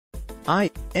I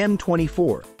am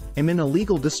 24, am in a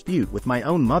legal dispute with my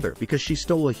own mother because she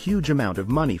stole a huge amount of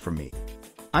money from me.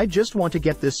 I just want to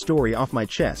get this story off my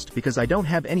chest because I don't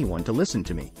have anyone to listen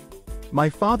to me. My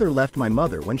father left my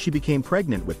mother when she became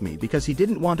pregnant with me because he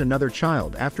didn't want another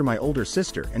child after my older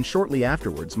sister, and shortly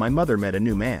afterwards my mother met a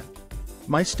new man.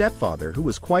 My stepfather, who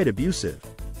was quite abusive,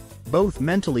 both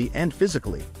mentally and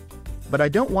physically. But I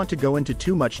don't want to go into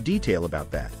too much detail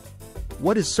about that.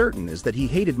 What is certain is that he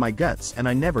hated my guts and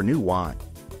I never knew why.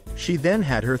 She then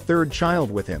had her third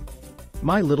child with him,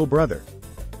 my little brother.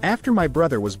 After my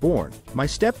brother was born, my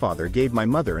stepfather gave my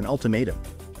mother an ultimatum.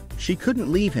 She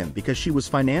couldn't leave him because she was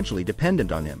financially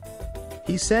dependent on him.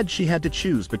 He said she had to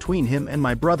choose between him and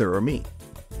my brother or me.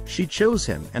 She chose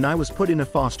him and I was put in a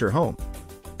foster home.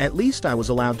 At least I was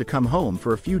allowed to come home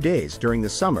for a few days during the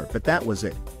summer, but that was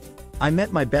it. I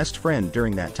met my best friend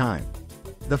during that time.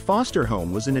 The foster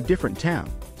home was in a different town,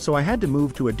 so I had to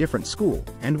move to a different school,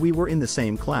 and we were in the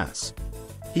same class.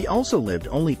 He also lived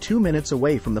only 2 minutes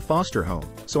away from the foster home,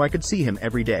 so I could see him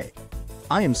every day.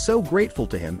 I am so grateful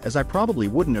to him, as I probably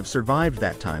wouldn't have survived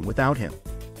that time without him.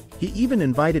 He even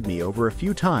invited me over a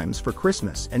few times for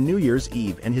Christmas and New Year's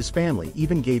Eve, and his family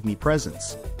even gave me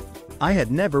presents. I had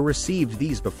never received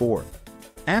these before.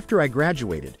 After I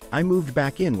graduated, I moved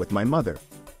back in with my mother.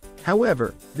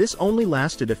 However, this only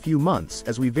lasted a few months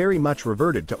as we very much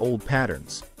reverted to old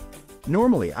patterns.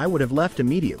 Normally I would have left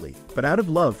immediately, but out of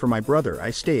love for my brother I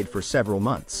stayed for several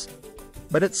months.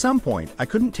 But at some point I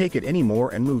couldn't take it anymore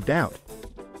and moved out.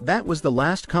 That was the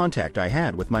last contact I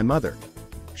had with my mother.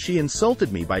 She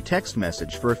insulted me by text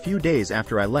message for a few days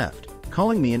after I left,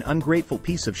 calling me an ungrateful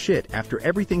piece of shit after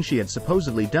everything she had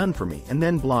supposedly done for me, and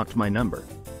then blocked my number.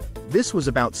 This was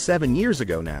about 7 years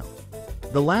ago now.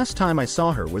 The last time I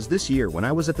saw her was this year when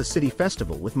I was at the city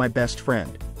festival with my best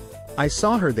friend. I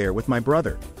saw her there with my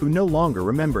brother, who no longer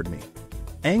remembered me.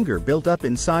 Anger built up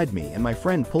inside me and my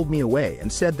friend pulled me away and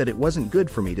said that it wasn't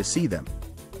good for me to see them.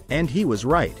 And he was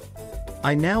right.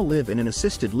 I now live in an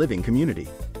assisted living community.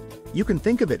 You can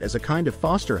think of it as a kind of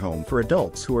foster home for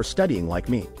adults who are studying like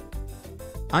me.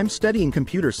 I'm studying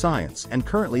computer science and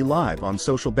currently live on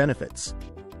social benefits.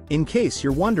 In case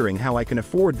you're wondering how I can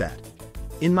afford that.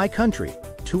 In my country,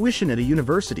 tuition at a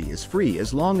university is free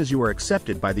as long as you are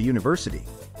accepted by the university.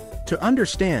 To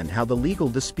understand how the legal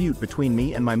dispute between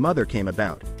me and my mother came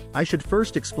about, I should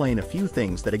first explain a few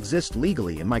things that exist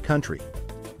legally in my country.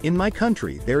 In my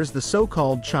country, there is the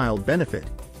so-called child benefit.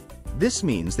 This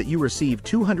means that you receive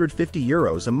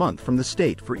 €250 a month from the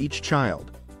state for each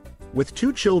child. With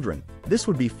 2 children, this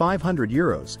would be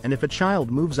 €500, and if a child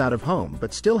moves out of home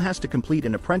but still has to complete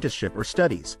an apprenticeship or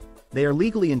studies, they are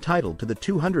legally entitled to the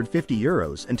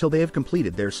 €250 until they have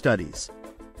completed their studies.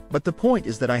 But the point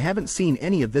is that I haven't seen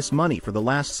any of this money for the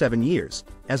last 7 years,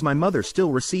 as my mother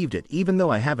still received it even though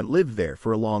I haven't lived there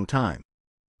for a long time.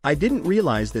 I didn't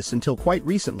realize this until quite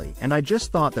recently, and I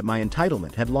just thought that my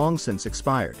entitlement had long since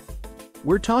expired.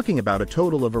 We're talking about a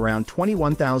total of around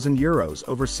 €21,000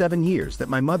 over 7 years that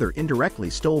my mother indirectly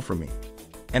stole from me.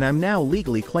 And I'm now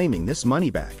legally claiming this money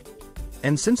back.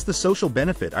 And since the social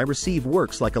benefit I receive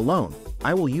works like a loan,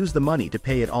 I will use the money to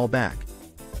pay it all back.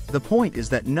 The point is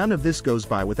that none of this goes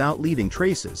by without leaving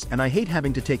traces, and I hate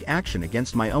having to take action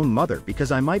against my own mother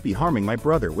because I might be harming my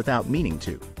brother without meaning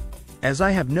to. As I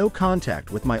have no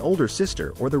contact with my older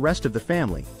sister or the rest of the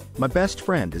family, my best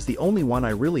friend is the only one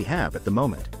I really have at the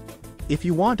moment. If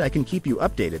you want, I can keep you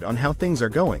updated on how things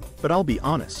are going, but I'll be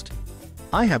honest.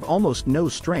 I have almost no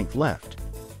strength left.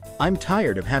 I'm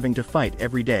tired of having to fight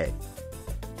every day.